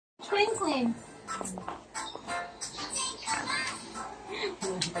Clean, clean.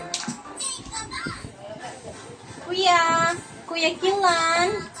 Kuya Kilan,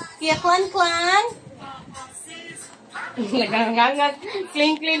 Kuya Klan. Lagangangat.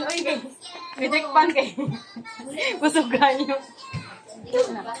 Clean, clean. Uy, reject pan kay. Busog ganyo.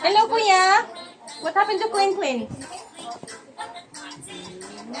 Hello, Kuya. What happened to Clean?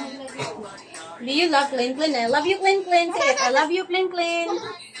 Do you love Clean? I love you, Clean. Say it. I love you, Clean.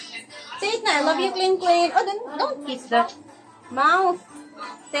 Say it na. I love you, Clean. Oh, don't kiss the mouth.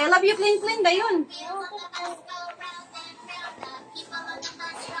 Say I love you, Clean. Dayon.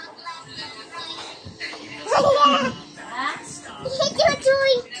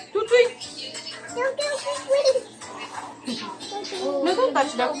 Tutoy. No, don't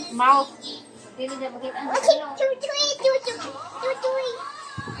touch the mouth.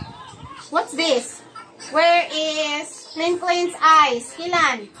 What's this? Where is Clean's eyes?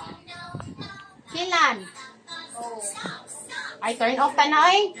 Kilan. I turn off na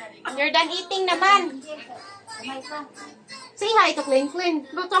oy. You're done eating naman. Say hi to Clean.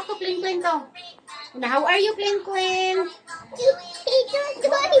 Go talk to Clean to. Now, how are you, Clean? Wala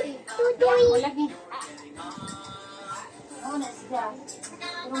ni.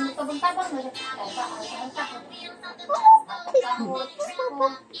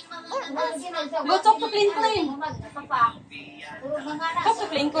 Go talk to Clean. Talk to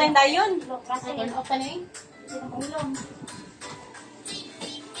Clean dayon. Turn off na eh.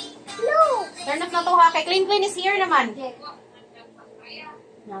 Turn off na to ha. Kay Clean is here naman.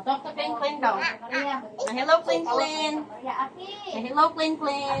 Now, talk to Clean daw. Hello, Clean. Hello, Clean.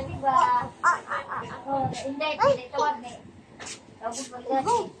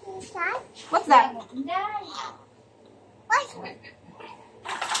 Go. What's that?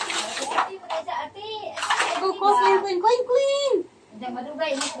 Go call Clean.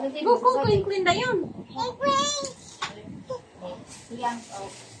 Go call Clean dayon.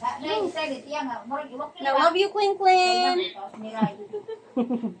 I love you, Clean.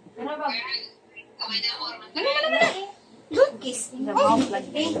 Don't kiss the mouth like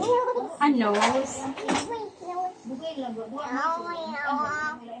this. A nose.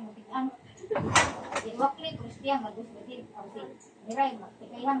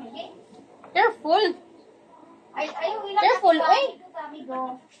 Careful. Careful, oy.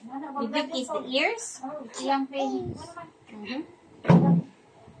 Did you kiss the ears?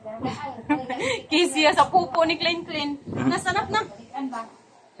 Kiss siya sa pupo ni Clean. Nasanap na.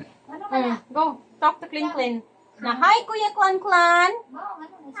 Go. Talk to Clean. Na, hi, Kuya Klan.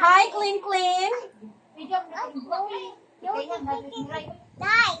 Hi, Clean.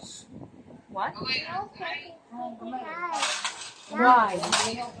 What? Why?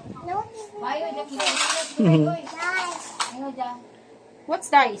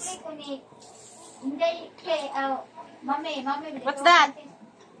 What's dice? What's that?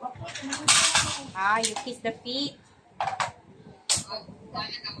 You kiss the feet.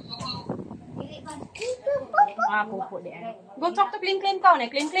 Pupo din. Go talk to Clean ka.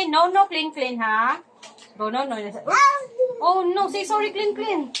 Clean. No, Clean, ha? Go, no. Oh, no. Say sorry,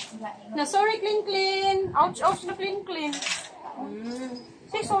 Clean. No, sorry, Clean. Ouch, na Clean.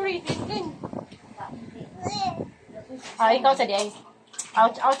 Say sorry, Clean. Ikaw sa day.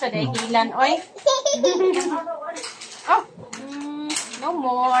 Ouch sa day. Kilan, oy. Oh. No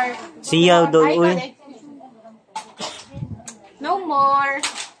more. Siyaw daw, oy. No more.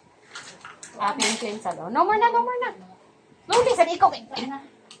 Clean sa daw. No more na. Slowly, sa ikaw.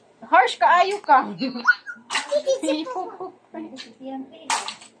 Harsh ka, ayo ka.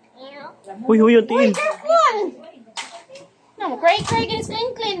 Huy, tiin. Careful. No, cry against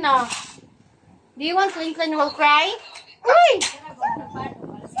Clean na. Do you want Clean will cry? Uy!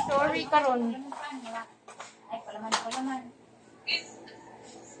 Sorry karon.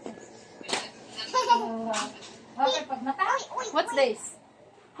 What's this?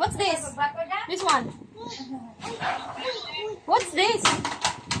 This one. What's this?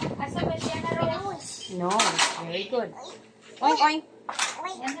 No, very good. Oink.